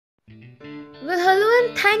Well, hello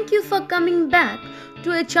and thank you for coming back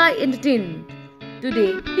to HI Entertainment.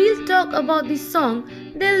 Today, we'll talk about the song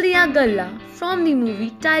Dil Diyan Gallan from the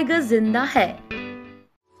movie Tiger Zinda Hai.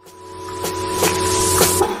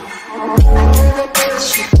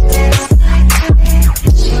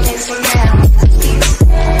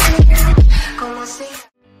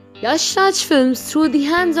 Yash Raj Films, through the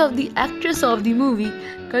hands of the actress of the movie,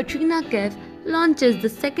 Katrina Kaif, launches the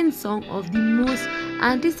second song of the most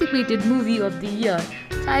anticipated movie of the year,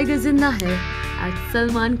 Tiger Zinda Hai, at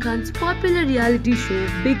Salman Khan's popular reality show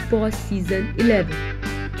Big Boss Season 11.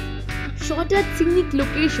 Shot at scenic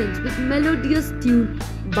locations with melodious tune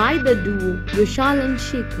by the duo Irshad and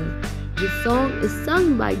Shekhar, the song is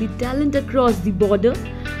sung by the talent across the border,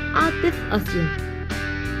 Atif Aslam.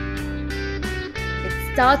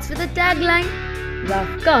 It starts with a tagline,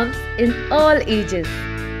 "Love comes in all ages."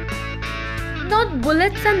 Not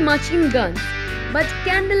bullets and machine guns, but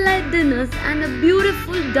candlelight dinners and a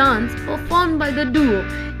beautiful dance performed by the duo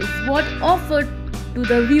is what offered to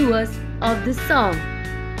the viewers of the song.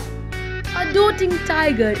 A doting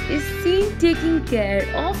tiger is seen taking care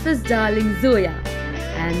of his darling Zoya,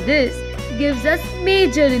 and this gives us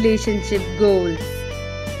major relationship goals.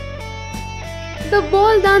 The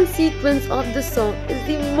ball dance sequence of the song is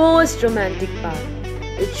the most romantic part.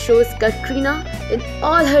 It shows Katrina in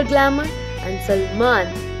all her glamour and Salman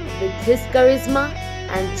with his charisma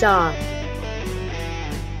and charm.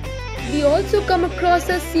 We also come across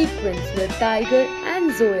a sequence where Tiger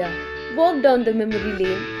and Zoya walk down the memory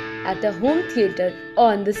lane at a home theatre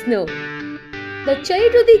on the snow. The cherry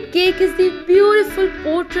to the cake is the beautiful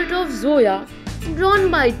portrait of Zoya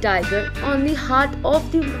drawn by Tiger on the heart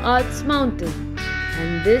of the Alps mountain,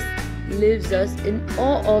 and this leaves us in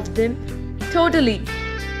awe of them totally.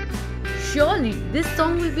 Surely this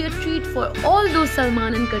song will be a treat for all those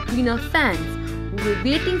Salman and Katrina fans who were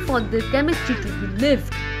waiting for the chemistry to be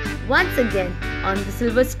lived once again on the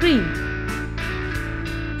silver screen.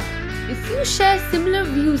 If you share similar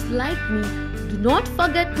views like me, do not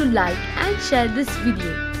forget to like and share this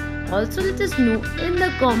video. Also let us know in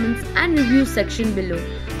the comments and review section below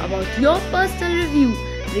about your personal review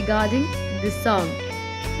regarding this song.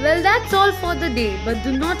 Well, that's all for the day, but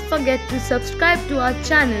do not forget to subscribe to our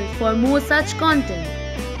channel for more such content.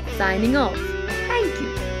 Signing off.